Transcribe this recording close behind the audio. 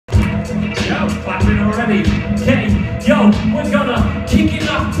Oh, clapping already. Okay, yo, we're gonna kick it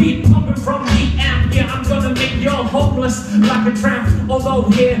up, beat pumping from the amp. Yeah, I'm gonna make y'all homeless like a tramp. Although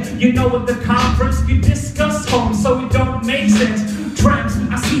here, you know at the conference, we discuss home, so it don't make sense. Tramps,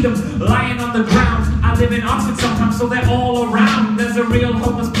 I see them lying on the ground. I live in Oxford sometimes, so they're all around. There's a real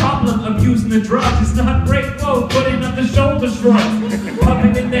homeless problem, abusing the drugs. It's not great, whoa, putting up the shoulder shrugs.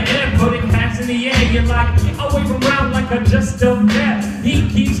 Pumping in the air, putting hands in the air. You're like, I wave him around like I just don't care. He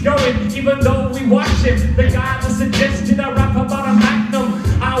keeps going, even though we watch him. The guy that suggested I rap about a magnum.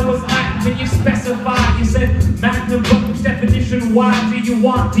 I was like, can you specify? You said magnum, but which definition? Why do you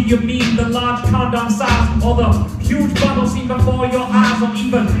want? Do you mean the large condom size, or the huge bottle seen before your eyes, or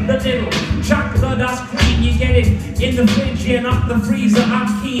even the little chocolate ice cream? You get it in the fridge, yeah, not the freezer.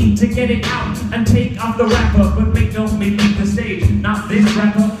 I'm keen to get it out and take off the wrapper, but make don't make me leave the stage, not this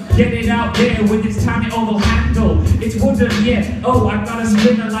rapper. Get it out there with its tiny oval handle. It's wooden, yeah. Oh, I got a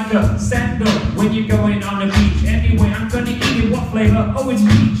spinner like a sandal. When you're going on the beach, anyway, I'm gonna eat it. What flavor? Oh, it's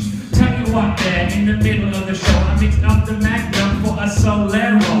peach. Tell you what, there in the middle of the show, I mixed up the magnum for a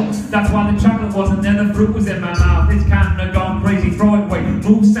Solero. That's why the chocolate wasn't there, the fruit was in my mouth. It's kinda gone crazy, throw it away,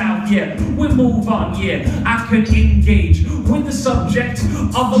 move south, yeah. We move on, yeah. I could engage with the subject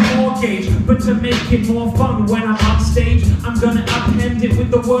of a mortgage, but to make it more fun when I'm on stage, I'm gonna append it with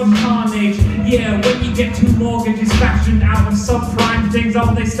the word carnage. Yeah, when you get two mortgages fashioned out of subprime things,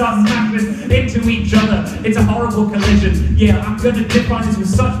 oh, they start smashing into each other. It's a horrible collision. Yeah, I'm gonna define this with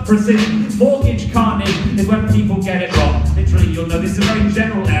such precision. Mortgage carnage is when people get it wrong. Literally, you'll know this is a very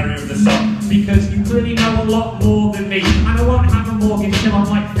general area of the song, because you clearly know a lot more than me, and I won't have a mortgage till I'm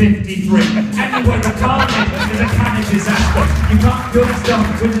like 53. Anyway, the carnage is a kind of disaster. You can't build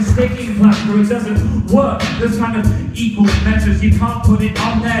stuff with a sticking plaster, it doesn't work. There's kind of equal measures, you can't put it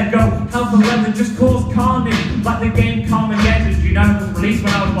on there. Go hell for leather, just cause carnage, like the game Carnage. You know, it was released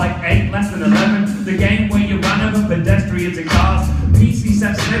when I was like 8, less than 11. The game where you ran over pedestrians and cars. PC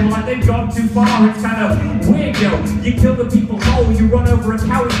sets they were like they've gone too far. It's kind of weird, yo. You kill the people whole, you run over a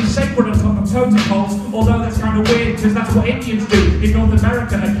cow, you sacred on top of totem poles. Although that's kind of weird, because that's what Indians do. In North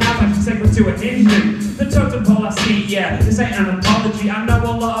America, a cow is sacred to a Hindu. The totem pole I see, yeah, this ain't an apology. I know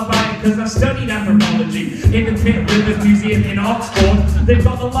a lot about it because I studied anthropology in the Pitt Rivers Museum in Oxford. They've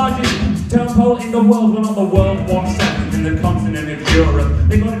got the largest totem pole in the world, well, not the world, 1/7 in the continent of Europe.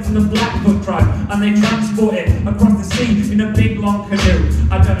 They got it from the Blackfoot tribe, and they transport it across the sea in a big long canoe.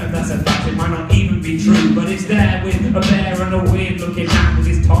 I don't know if that's a fact, it might not even be true, but it's there with a bear and a weird looking man with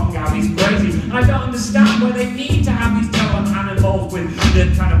his tongue out, he's crazy. I don't understand why they need to have these totem animals with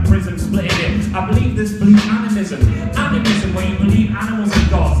the kind of prism splitting it. I believe there's animism, where you believe animals are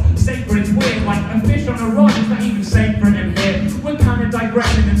gods. Sacred, it's weird, like a fish on a rod, it's not even sacred in here. We're kind of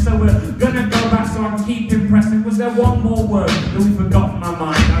digressing, and so we're gonna go back so I can keep impressing. Was there one more word that we forgot in my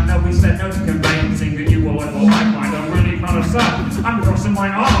mind? I know we said no to conveyancing, and you were like, well, I find I'm really kind of sad. I'm crossing my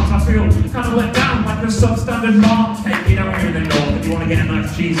arms, I feel kind of let down like a substandard mark cake. You know, when you're in the north and you want to get a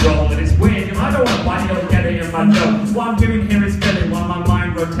nice cheese roll, and it's weird, and I don't want to bite it or get it in my dough. What I'm doing here is filling while my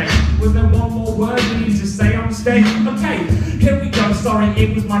mind rotates. Was there one more word we need to say on stage? Okay, here we go, sorry,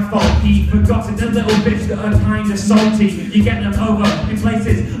 it was my fault. He forgot it, the little bits that are kind of salty. You get them over in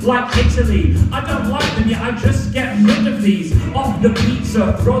places like Italy. I don't like them, yet I just get rid of these. Off the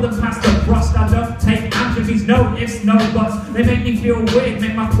pizza, throw them past the crust. I don't take anchovies, no ifs, no buts. They make me feel weird,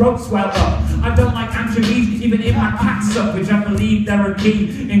 make my throat swell up. I don't like anchovies, even in my catsup, which I believe they're a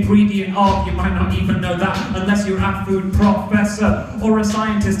key ingredient of. You might not even know that unless you're a food professor or a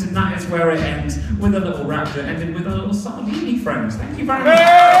scientist, and that is where it ends, with a little rap that ended with a little sardine, friends. Thank you very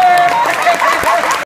much.